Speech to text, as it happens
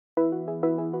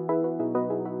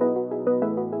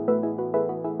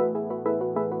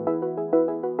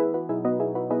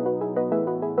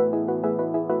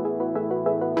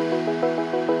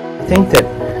think that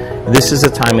this is a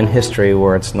time in history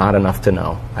where it's not enough to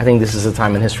know. I think this is a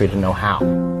time in history to know how.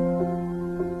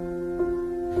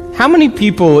 How many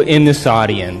people in this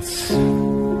audience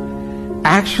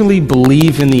actually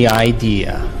believe in the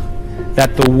idea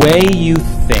that the way you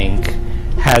think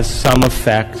has some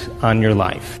effect on your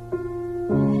life?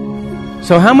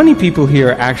 So how many people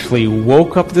here actually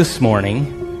woke up this morning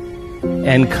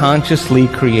and consciously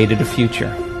created a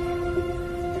future?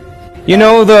 You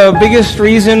know, the biggest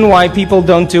reason why people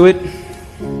don't do it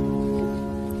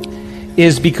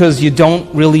is because you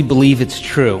don't really believe it's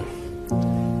true.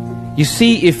 You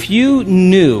see, if you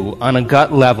knew on a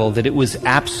gut level that it was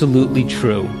absolutely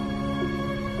true,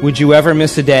 would you ever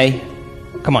miss a day?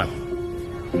 Come on.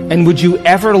 And would you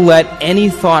ever let any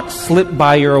thought slip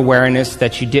by your awareness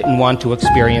that you didn't want to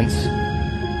experience?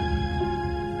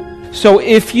 So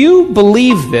if you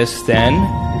believe this, then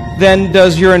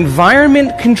does your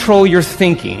environment control your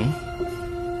thinking,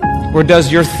 or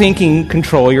does your thinking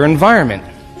control your environment?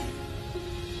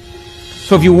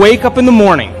 So if you wake up in the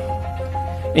morning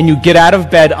and you get out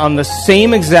of bed on the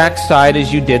same exact side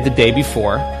as you did the day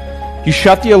before, you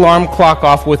shut the alarm clock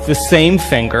off with the same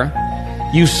finger,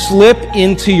 you slip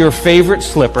into your favorite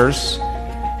slippers,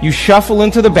 you shuffle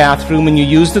into the bathroom and you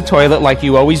use the toilet like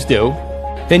you always do,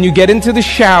 then you get into the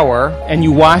shower and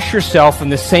you wash yourself in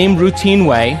the same routine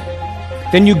way,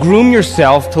 then you groom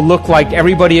yourself to look like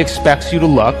everybody expects you to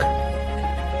look,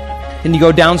 and you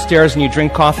go downstairs and you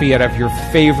drink coffee out of your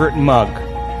favorite mug.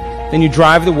 Then you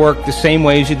drive to work the same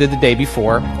way as you did the day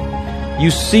before.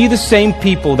 You see the same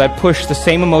people that push the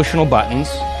same emotional buttons.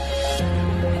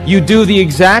 You do the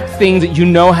exact thing that you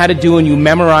know how to do and you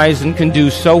memorize and can do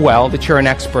so well that you're an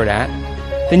expert at.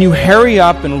 Then you hurry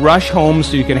up and rush home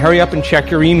so you can hurry up and check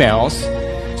your emails,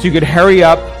 so you could hurry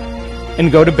up and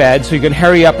go to bed, so you could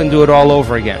hurry up and do it all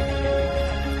over again.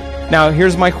 Now,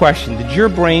 here's my question. Did your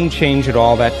brain change at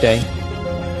all that day?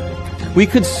 We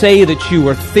could say that you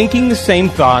were thinking the same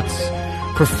thoughts,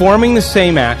 performing the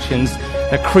same actions,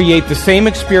 that create the same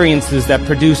experiences, that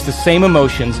produce the same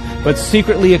emotions, but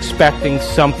secretly expecting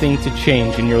something to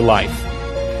change in your life.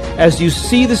 As you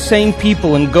see the same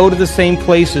people and go to the same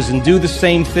places and do the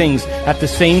same things at the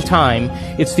same time,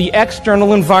 it's the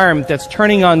external environment that's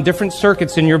turning on different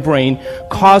circuits in your brain,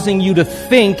 causing you to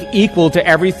think equal to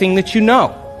everything that you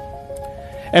know.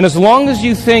 And as long as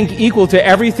you think equal to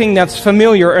everything that's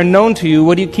familiar or known to you,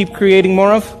 what do you keep creating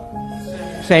more of?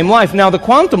 Same life. Now, the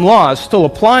quantum law is still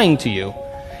applying to you.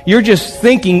 You're just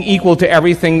thinking equal to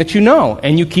everything that you know,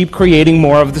 and you keep creating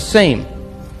more of the same.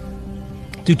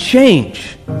 To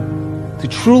change, to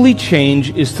truly change,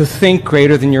 is to think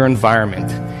greater than your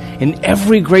environment. And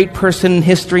every great person in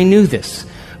history knew this.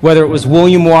 Whether it was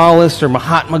William Wallace or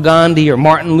Mahatma Gandhi or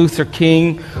Martin Luther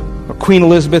King or Queen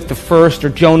Elizabeth I or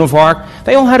Joan of Arc,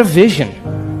 they all had a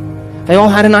vision. They all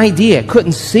had an idea.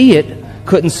 Couldn't see it,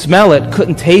 couldn't smell it,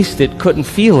 couldn't taste it, couldn't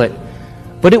feel it.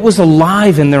 But it was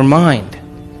alive in their mind.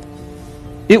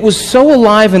 It was so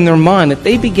alive in their mind that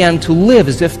they began to live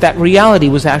as if that reality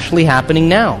was actually happening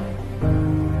now.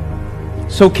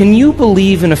 So can you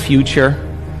believe in a future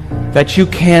that you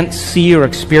can't see or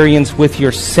experience with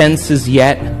your senses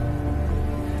yet,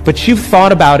 but you've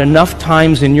thought about enough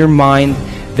times in your mind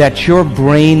that your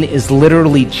brain is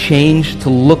literally changed to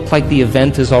look like the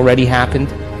event has already happened?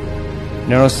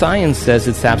 Neuroscience says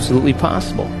it's absolutely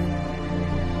possible.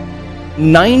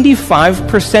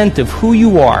 95% of who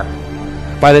you are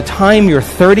by the time you're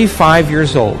 35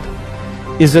 years old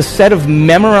is a set of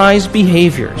memorized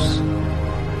behaviors,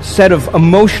 set of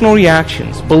emotional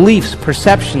reactions, beliefs,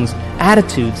 perceptions,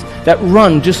 attitudes that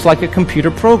run just like a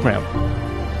computer program.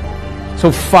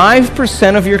 So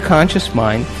 5% of your conscious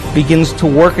mind begins to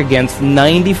work against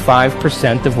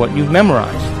 95% of what you've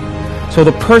memorized. So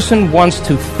the person wants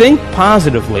to think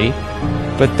positively,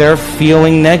 but they're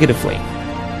feeling negatively.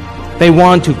 They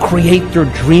want to create their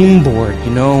dream board,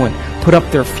 and put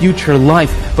up their future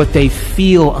life, but they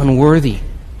feel unworthy.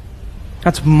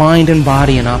 That's mind and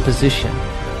body in opposition.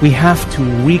 We have to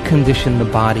recondition the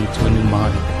body to a new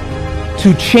mind.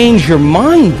 To change your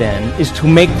mind, then, is to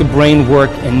make the brain work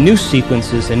in new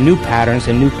sequences and new patterns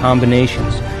and new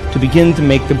combinations, to begin to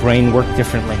make the brain work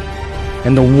differently.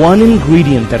 And the one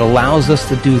ingredient that allows us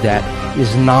to do that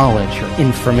is knowledge or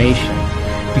information.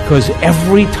 Because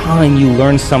every time you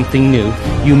learn something new,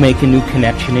 you make a new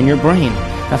connection in your brain.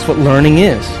 That's what learning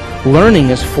is. Learning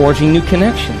is forging new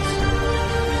connections.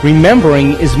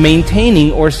 Remembering is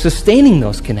maintaining or sustaining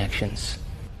those connections.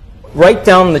 write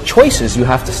down the choices you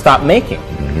have to stop making.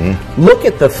 Look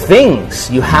at the things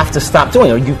you have to stop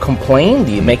doing. Are you complain?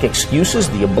 Do you make excuses?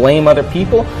 Do you blame other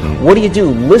people? What do you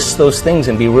do? List those things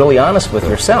and be really honest with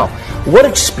yourself. What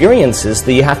experiences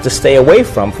do you have to stay away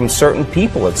from certain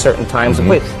people at certain times of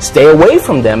place? Stay away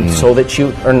from them so that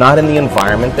you are not in the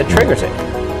environment that triggers it.